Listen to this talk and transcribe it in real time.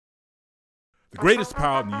The greatest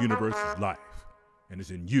power in the universe is life, and it's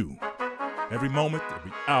in you. Every moment,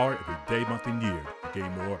 every hour, every day, month, and year, you gain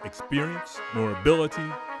more experience, more ability,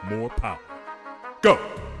 more power. Go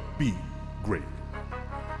be great.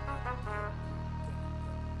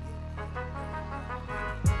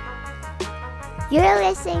 You're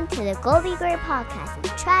listening to the Go Be Great podcast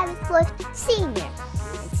with Travis Wolf Sr.,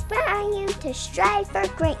 inspiring you to strive for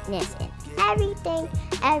greatness in everything,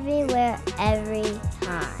 everywhere, every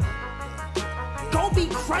time. Go be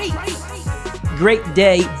great! Great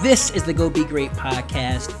day. This is the Go Be Great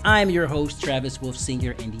podcast. I'm your host, Travis Wolf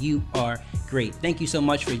Sr., and you are great. Thank you so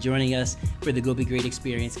much for joining us for the Go Be Great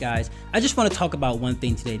experience, guys. I just want to talk about one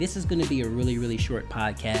thing today. This is going to be a really, really short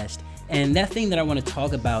podcast, and that thing that I want to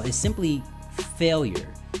talk about is simply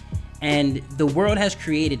failure. And the world has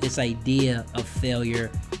created this idea of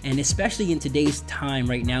failure, and especially in today's time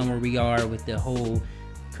right now where we are with the whole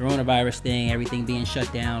coronavirus thing, everything being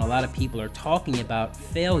shut down, a lot of people are talking about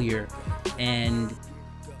failure, and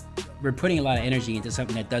we're putting a lot of energy into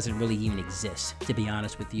something that doesn't really even exist, to be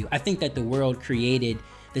honest with you. I think that the world created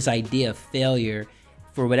this idea of failure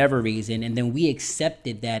for whatever reason, and then we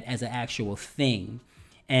accepted that as an actual thing.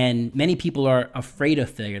 And many people are afraid of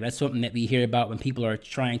failure. That's something that we hear about when people are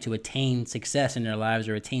trying to attain success in their lives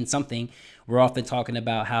or attain something. We're often talking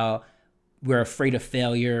about how we're afraid of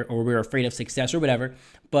failure or we're afraid of success or whatever.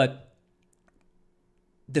 But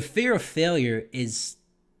the fear of failure is,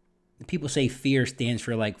 people say fear stands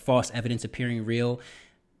for like false evidence appearing real.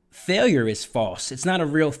 Failure is false. It's not a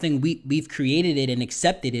real thing. We've created it and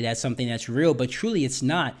accepted it as something that's real, but truly it's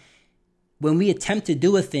not. When we attempt to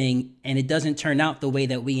do a thing and it doesn't turn out the way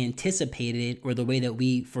that we anticipated it or the way that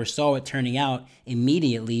we foresaw it turning out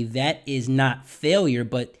immediately, that is not failure,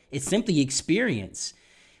 but it's simply experience.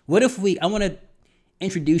 What if I want to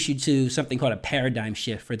introduce you to something called a paradigm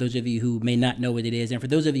shift for those of you who may not know what it is. And for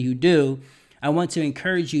those of you who do, I want to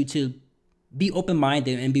encourage you to be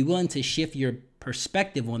open-minded and be willing to shift your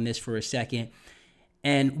perspective on this for a second.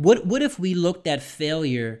 And what if we looked at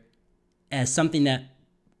failure as something that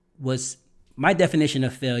was, my definition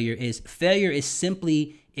of failure is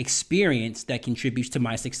simply experience that contributes to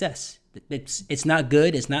my success. It's not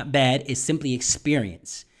good, it's not bad, it's simply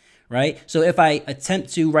experience. Right? So if I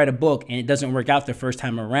attempt to write a book and it doesn't work out the first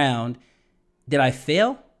time around, did I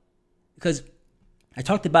fail? Because I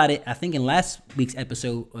talked about it, I think in last week's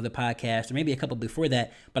episode of the podcast, or maybe a couple before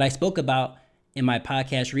that, but I spoke about in my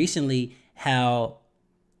podcast recently how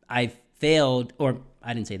I failed, or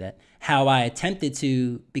I didn't say that, how I attempted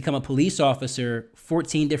to become a police officer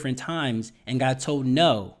 14 different times and got told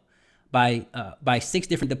no by 6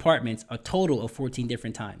 different departments, a total of 14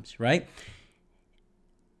 different times, right?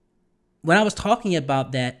 When I was talking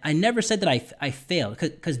about that, I never said that I failed.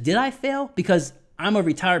 Because did I fail? Because I'm a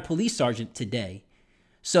retired police sergeant today.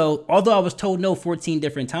 So although I was told no 14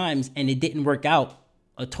 different times and it didn't work out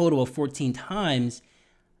a total of 14 times,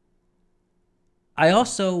 I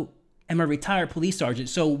also am a retired police sergeant.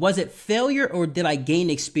 So was it failure or did I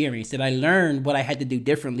gain experience? Did I learn what I had to do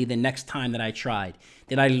differently the next time that I tried?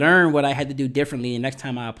 Did I learn what I had to do differently the next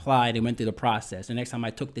time I applied and went through the process, the next time I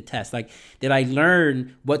took the test? Like, did I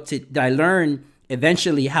learn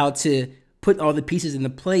eventually how to put all the pieces into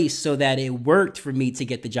place so that it worked for me to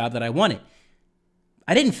get the job that I wanted?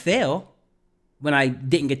 I didn't fail when I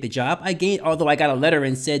didn't get the job. I gained, although I got a letter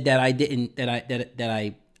and said that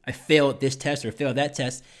I failed this test or failed that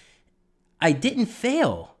test. I didn't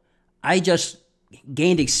fail. I just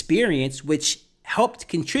gained experience, which helped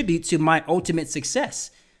contribute to my ultimate success.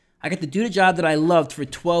 I got to do the job that I loved for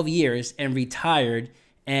 12 years and retired,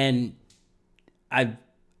 and I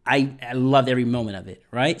loved every moment of it,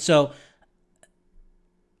 right? So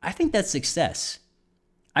I think that's success.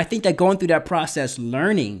 I think that going through that process,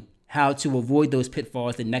 learning how to avoid those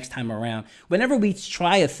pitfalls the next time around. Whenever we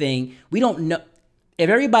try a thing, we don't know. If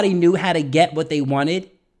everybody knew how to get what they wanted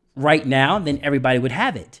right now, then everybody would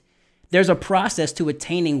have it. There's a process to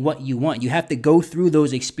attaining what you want. You have to go through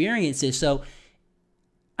those experiences. So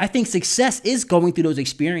I think success is going through those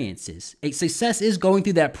experiences. Success is going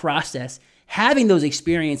through that process, having those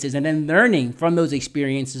experiences, and then learning from those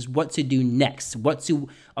experiences what to do next, what to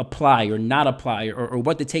apply or not apply, or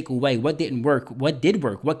what to take away, what didn't work, what did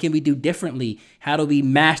work, what can we do differently, how do we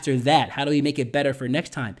master that, how do we make it better for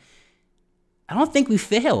next time. I don't think we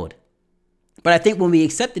failed. But I think when we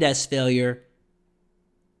accept it as failure,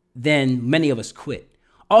 then many of us quit.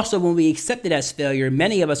 Also, when we accept it as failure,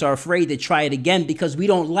 many of us are afraid to try it again because we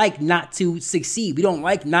don't like not to succeed. We don't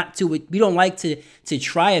like to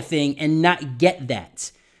try a thing and not get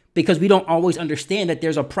that because we don't always understand that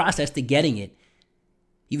there's a process to getting it.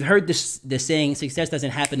 You've heard the saying, success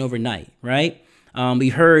doesn't happen overnight, right? We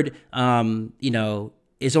heard,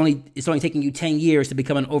 it's only taking you 10 years to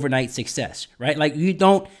become an overnight success, right? Like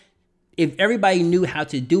if everybody knew how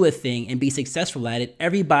to do a thing and be successful at it,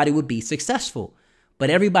 everybody would be successful. But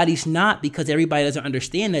everybody's not, because everybody doesn't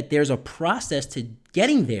understand that there's a process to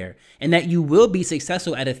getting there, and that you will be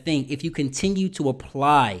successful at a thing if you continue to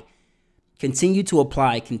apply, continue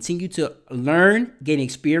to learn, gain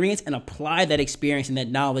experience, and apply that experience and that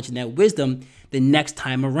knowledge and that wisdom the next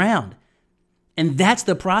time around. And that's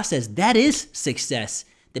the process. That is success,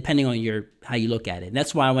 depending on how you look at it. And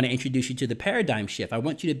that's why I want to introduce you to the paradigm shift. I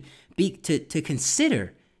want you to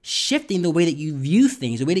consider shifting the way that you view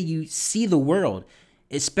things, the way that you see the world,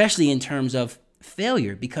 especially in terms of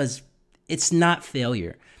failure, because it's not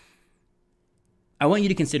failure. I want you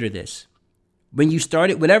to consider this. When you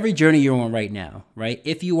started, whatever journey you're on right now, right?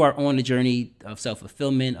 If you are on a journey of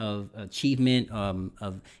self-fulfillment, of achievement,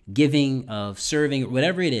 of giving, of serving,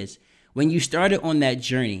 whatever it is, when you started on that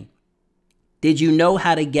journey, did you know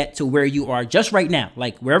how to get to where you are just right now?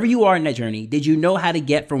 Like wherever you are in that journey, did you know how to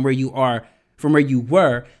get from where you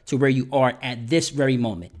were to where you are at this very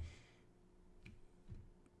moment?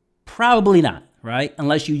 Probably not, right?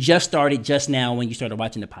 Unless you just started just now when you started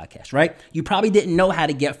watching the podcast, right? You probably didn't know how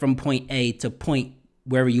to get from point A to point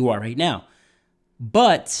wherever you are right now.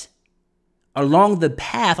 But along the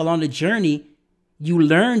path, along the journey, you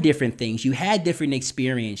learned different things. You had different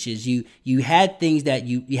experiences. You had things that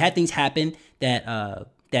you had things happen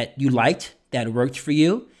that you liked, that worked for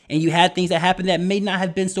you, and you had things that happened that may not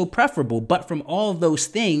have been so preferable. But from all of those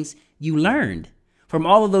things, you learned. From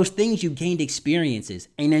all of those things, you gained experiences,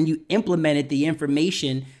 and then you implemented the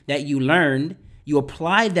information that you learned. You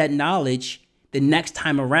applied that knowledge the next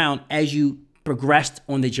time around as you progressed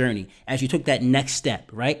on the journey, as you took that next step,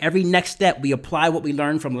 right? Every next step, we apply what we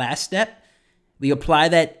learned from last step. We apply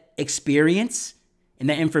that experience and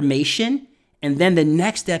that information, and then the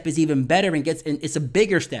next step is even better and it's a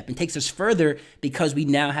bigger step and takes us further because we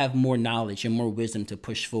now have more knowledge and more wisdom to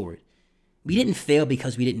push forward. We didn't fail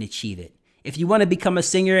because we didn't achieve it. If you want to become a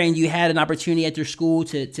singer and you had an opportunity at your school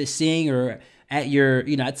to sing, or at your,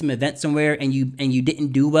 at some event somewhere, and you didn't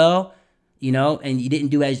do well, and you didn't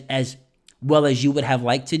do as well as you would have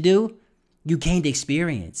liked to do, you gained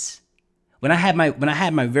experience. When I had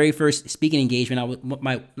my very first speaking engagement, not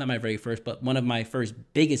my very first, but one of my first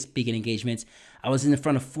biggest speaking engagements, I was in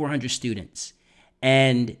front of 400 students,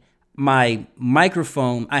 and my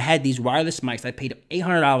microphone, I had these wireless mics. I paid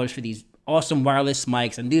 $800 for these awesome wireless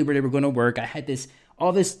mics. I knew they were going to work. I had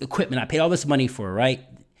all this equipment. I paid all this money for, right?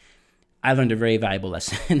 I learned a very valuable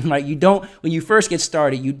lesson. Like when you first get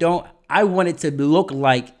started, I wanted to look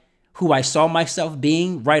like who I saw myself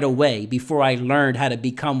being right away before I learned how to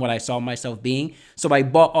become what I saw myself being. So I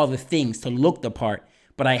bought all the things to look the part,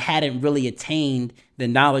 but I hadn't really attained the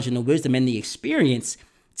knowledge and the wisdom and the experience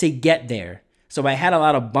to get there. So I had a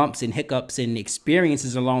lot of bumps and hiccups and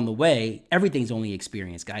experiences along the way. Everything's only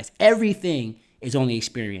experience, guys. Everything is only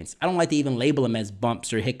experience. I don't like to even label them as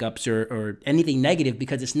bumps or hiccups or anything negative,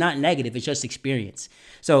 because it's not negative. It's just experience.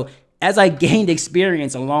 So as I gained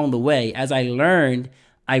experience along the way, as I learned,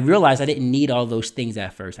 I realized I didn't need all those things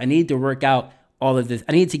at first. I needed to work out all of this.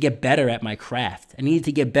 I needed to get better at my craft. I needed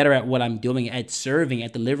to get better at what I'm doing, at serving,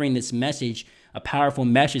 at delivering this message, a powerful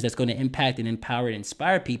message that's going to impact and empower and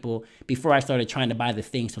inspire people, before I started trying to buy the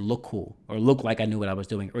things to look cool or look like I knew what I was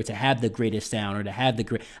doing, or to have the greatest sound, or to have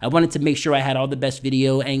I wanted to make sure I had all the best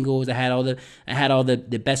video angles. I had all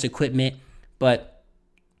the best equipment. But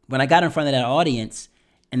when I got in front of that audience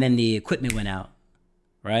and then the equipment went out,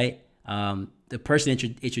 right? The person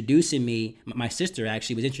introducing me, my sister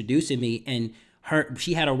actually was introducing me, and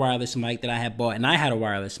she had a wireless mic that I had bought, and I had a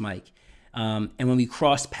wireless mic. And when we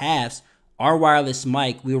crossed paths, our wireless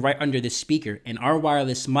mic, we were right under the speaker, and our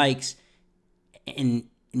wireless mics and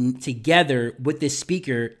together with this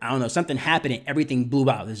speaker, I don't know, something happened and everything blew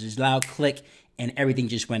out. There's this loud click and everything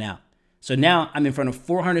just went out. So now I'm in front of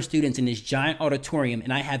 400 students in this giant auditorium,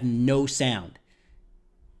 and I have no sound.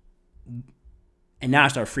 And now I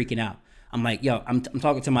start freaking out. I'm like, yo, I'm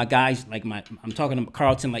talking to my guys, I'm talking to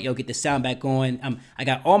Carlton, like, yo, get the sound back going. I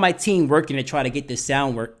got all my team working to try to get this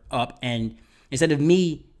sound work up, and instead of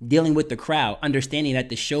me dealing with the crowd, understanding that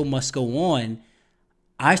the show must go on,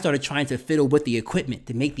 I started trying to fiddle with the equipment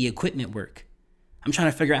to make the equipment work. I'm trying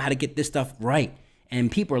to figure out how to get this stuff right.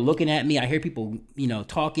 And people are looking at me. I hear people,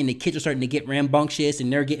 talking. The kids are starting to get rambunctious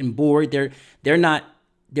and they're getting bored. They're not,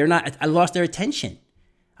 I lost their attention.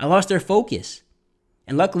 I lost their focus.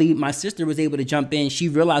 And luckily, my sister was able to jump in. She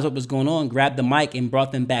realized what was going on, grabbed the mic and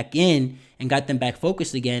brought them back in and got them back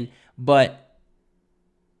focused again. But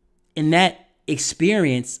in that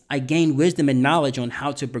experience, I gained wisdom and knowledge on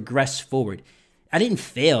how to progress forward. I didn't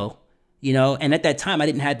fail, and at that time I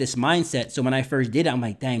didn't have this mindset. So when I first did it, I'm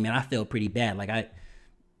like, dang, man, I failed pretty bad. Like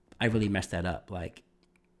I really messed that up. Like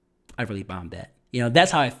I really bombed that.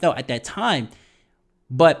 That's how I felt at that time.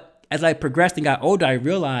 But as I progressed and got older, I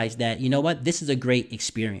realized that, this is a great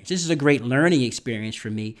experience. This is a great learning experience for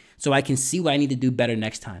me. So I can see what I need to do better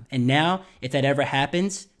next time. And now if that ever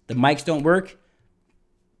happens, the mics don't work,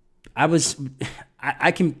 I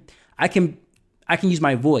can use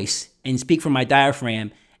my voice and speak from my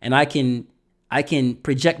diaphragm, and I can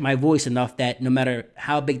project my voice enough that no matter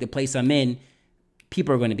how big the place I'm in,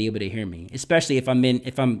 people are going to be able to hear me. Especially if I'm in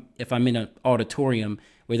an auditorium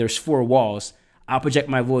where there's 4 walls, I'll project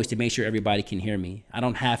my voice to make sure everybody can hear me. I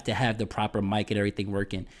don't have to have the proper mic and everything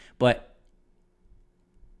working. But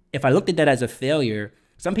if I looked at that as a failure,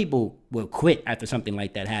 some people will quit after something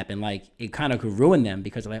like that happened. Like it kind of could ruin them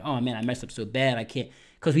because they're like, oh man, I messed up so bad. I can't,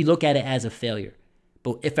 because we look at it as a failure.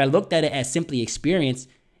 But if I looked at it as simply experience,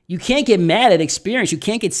 you can't get mad at experience. You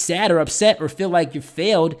can't get sad or upset or feel like you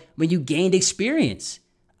failed when you gained experience.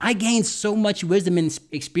 I gained so much wisdom and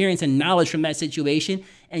experience and knowledge from that situation.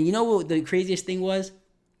 And you know what the craziest thing was?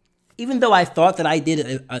 Even though I thought that I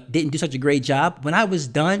didn't do such a great job, when I was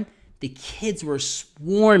done, the kids were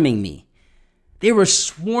swarming me. They were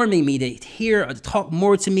swarming me to talk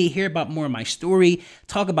more to me, hear about more of my story,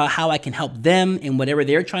 talk about how I can help them in whatever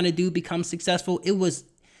they're trying to do become successful. It was,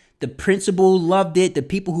 the principal loved it. The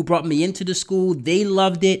people who brought me into the school, they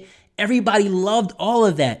loved it. Everybody loved all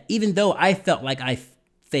of that, even though I felt like I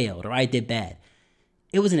failed or I did bad.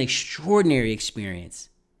 It was an extraordinary experience.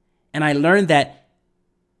 And I learned that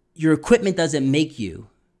your equipment doesn't make you,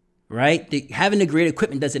 right? Having the great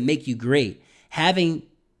equipment doesn't make you great. Having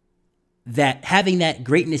that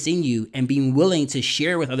greatness in you and being willing to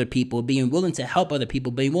share with other people, being willing to help other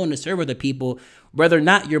people, being willing to serve other people, whether or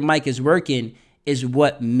not your mic is working, is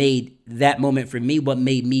what made that moment for me, what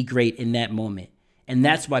made me great in that moment. And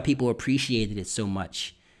that's why people appreciated it so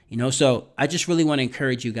much. So I just really want to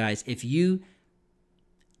encourage you guys, if you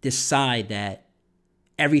decide that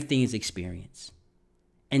everything is experience,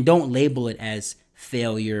 and don't label it as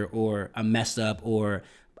failure or a mess up or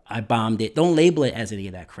I bombed it. Don't label it as any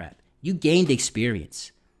of that crap. You gained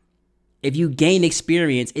experience. If you gain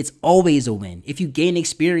experience, it's always a win. If you gain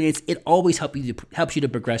experience, it always helps you to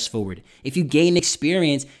progress forward. If you gain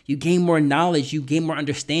experience, you gain more knowledge, you gain more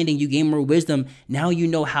understanding, you gain more wisdom. Now you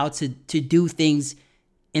know how to do things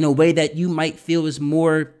in a way that you might feel is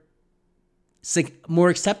more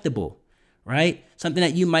acceptable, right? Something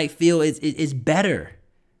that you might feel is better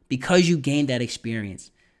because you gained that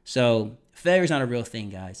experience. So failure is not a real thing,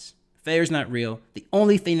 guys. Failure is not real. The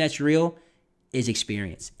only thing that's real is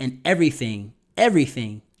experience. And everything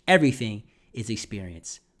is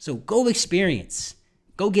experience. So go experience.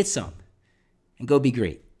 Go get some. And go be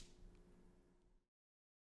great.